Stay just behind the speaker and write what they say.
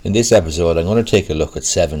In this episode, I'm going to take a look at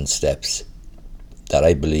 7 steps that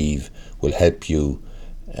I believe will help you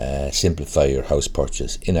simplify your house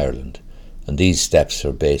purchase in Ireland. And these steps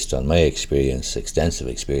are based on my experience, extensive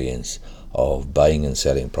experience of buying and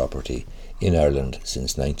selling property in Ireland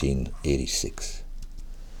since 1986.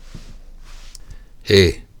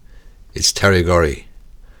 Hey, it's Terry Gorry,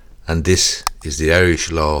 and this is the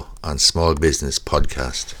Irish Law and Small Business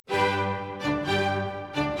Podcast.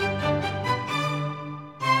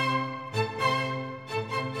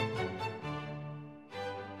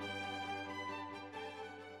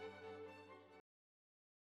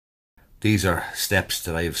 These are steps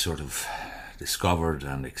that I've sort of discovered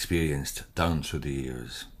and experienced down through the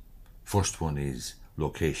years. First one is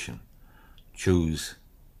location. Choose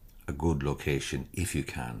a good location if you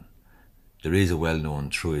can. There is a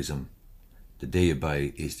well-known truism: the day you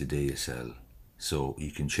buy is the day you sell. So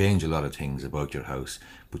you can change a lot of things about your house,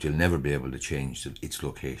 but you'll never be able to change its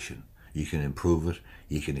location. You can improve it,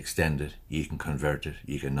 you can extend it, you can convert it,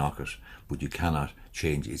 you can knock it, but you cannot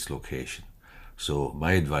change its location. So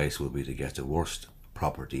my advice would be to get the worst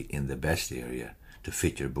property in the best area to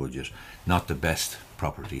fit your budget, not the best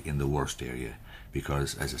property in the worst area,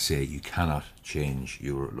 because, as I say, you cannot change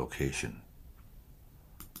your location.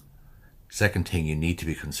 Second thing you need to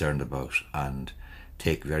be concerned about and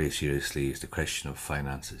take very seriously is the question of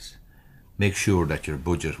finances. Make sure that your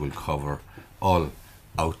budget will cover all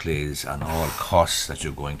outlays and all costs that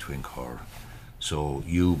you're going to incur. So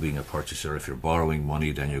you being a purchaser, if you're borrowing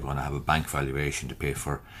money, then you're going to have a bank valuation to pay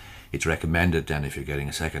for. It's recommended then, if you're getting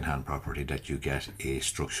a second-hand property, that you get a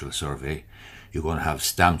structural survey. You're going to have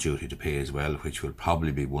stamp duty to pay as well, which will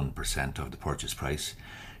probably be 1% of the purchase price.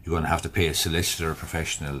 You're going to have to pay a solicitor,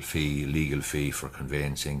 professional fee, legal fee for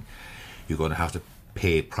conveyancing. You're going to have to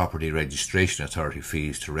pay property registration authority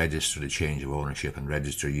fees to register the change of ownership and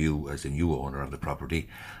register you as the new owner of the property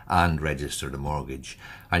and register the mortgage.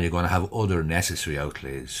 And you're going to have other necessary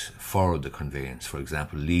outlays for the conveyance. For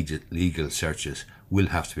example, legal searches will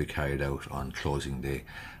have to be carried out on closing day,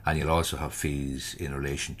 and you'll also have fees in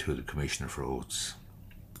relation to the Commissioner for Oaths.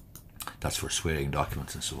 That's for swearing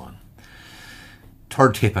documents and so on.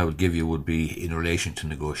 Third tip I would give you would be in relation to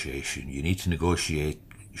negotiation. You need to negotiate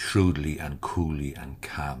shrewdly and coolly and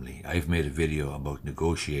calmly. I've made a video about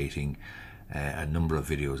negotiating, a number of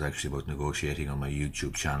videos actually about negotiating on my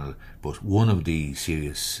YouTube channel, but one of the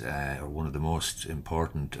one of the most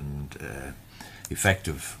important and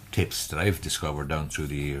effective tips that I've discovered down through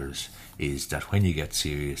the years is that when you get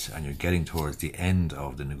serious and you're getting towards the end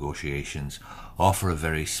of the negotiations, offer a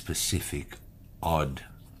very specific, odd,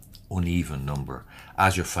 uneven number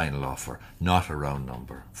as your final offer, not a round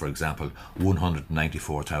number. For example,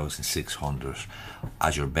 194,600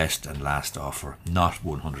 as your best and last offer, not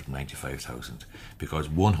 195,000, because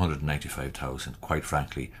 195,000, quite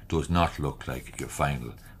frankly, does not look like your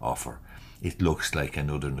final offer. It looks like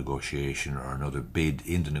another negotiation or another bid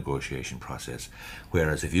in the negotiation process.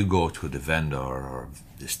 Whereas if you go to the vendor or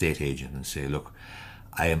the estate agent and say, look,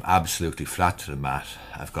 I am absolutely flat to the mat.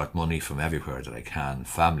 I've got money from everywhere that I can.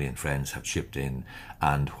 Family and friends have chipped in,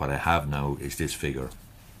 and what I have now is this figure.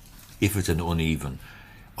 If it's an uneven,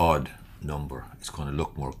 odd number, it's going to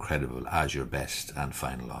look more credible as your best and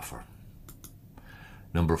final offer.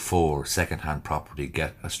 Number 4, second-hand property,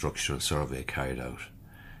 get a structural survey carried out.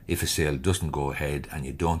 If a sale doesn't go ahead and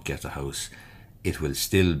you don't get the house, it will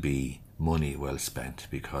still be money well spent,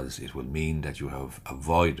 because it will mean that you have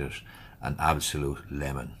avoided an absolute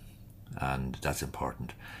lemon, and that's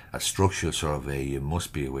important. A structural survey, you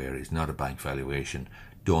must be aware, is not a bank valuation.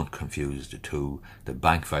 Don't confuse the two. The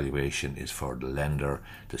bank valuation is for the lender,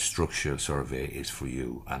 the structural survey is for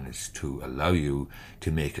you, and it's to allow you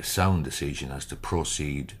to make a sound decision as to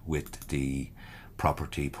proceed with the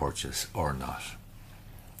property purchase or not.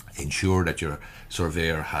 Ensure that your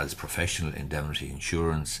surveyor has professional indemnity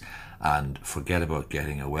insurance, and forget about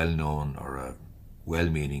getting a well-known or a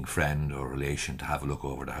well-meaning friend or relation to have a look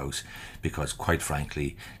over the house, because quite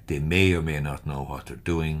frankly they may or may not know what they're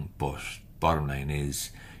doing. But bottom line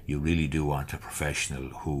is, you really do want a professional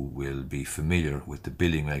who will be familiar with the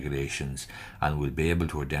building regulations and will be able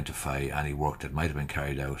to identify any work that might have been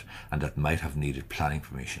carried out and that might have needed planning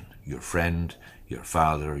permission. Your friend, your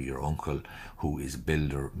father, your uncle who is a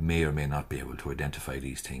builder may or may not be able to identify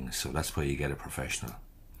these things, so that's why you get a professional.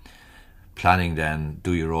 Planning then,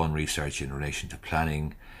 do your own research in relation to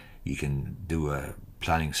planning. You can do a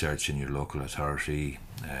planning search in your local authority,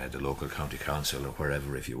 the local county council or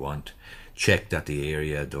wherever if you want. Check that the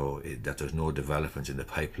area, though, that there's no developments in the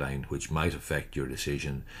pipeline which might affect your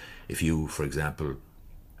decision. If you, for example,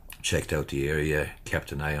 checked out the area,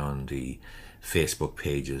 kept an eye on the Facebook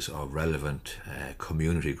pages of relevant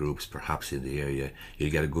community groups perhaps in the area,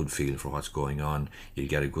 you'll get a good feel for what's going on. You'll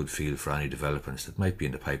get a good feel for any developments that might be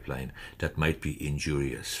in the pipeline that might be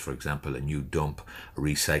injurious. For example, a new dump, a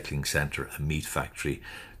recycling centre, a meat factory.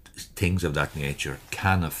 Things of that nature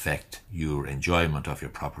can affect your enjoyment of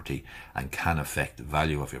your property and can affect the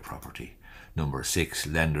value of your property. Number 6,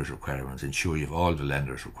 lenders' requirements. Ensure you have all the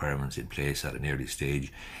lenders' requirements in place at an early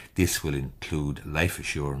stage. This will include life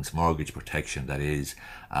assurance, mortgage protection, that is,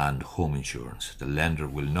 and home insurance. The lender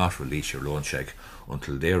will not release your loan cheque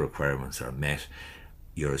until their requirements are met.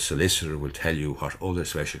 Your solicitor will tell you what other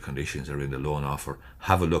special conditions are in the loan offer.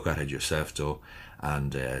 Have a look at it yourself though,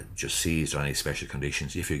 and just see is there any special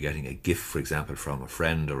conditions. If you're getting a gift, for example, from a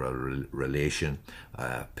friend or a relation,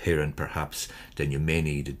 a parent perhaps, then you may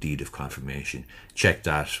need a deed of confirmation. Check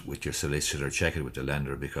that with your solicitor, check it with the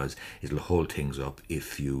lender, because it'll hold things up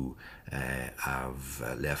if you have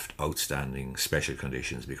left outstanding special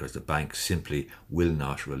conditions, because the bank simply will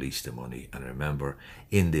not release the money. And remember,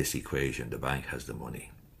 in this equation, the bank has the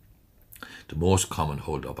money. The most common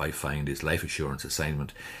hold-up I find is life assurance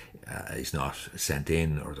assignment is not sent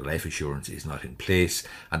in, or the life assurance is not in place,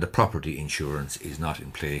 and the property insurance is not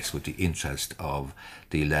in place with the interest of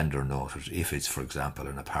the lender noted, if it's, for example,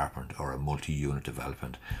 an apartment or a multi-unit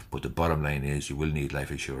development. But the bottom line is you will need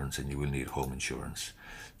life assurance and you will need home insurance.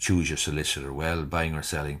 Choose your solicitor well. Buying or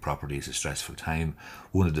selling property is a stressful time.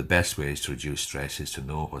 One of the best ways to reduce stress is to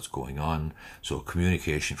know what's going on. So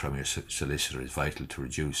communication from your solicitor is vital to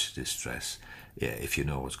reduce this stress. Yeah, if you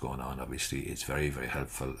know what's going on, obviously it's very, very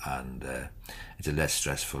helpful, and it's a less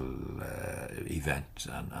stressful event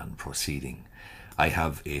and proceeding. I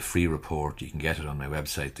have a free report. You can get it on my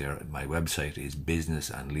website there. My website is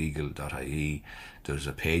businessandlegal.ie. There's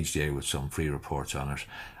a page there with some free reports on it.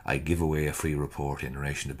 I give away a free report in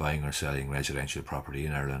relation to buying or selling residential property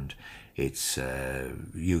in Ireland. It's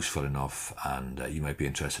useful enough, and you might be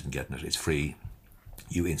interested in getting it. It's free.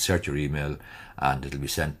 You insert your email and it'll be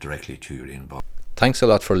sent directly to your inbox. Thanks a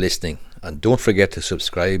lot for listening, and don't forget to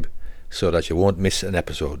subscribe so that you won't miss an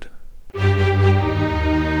episode.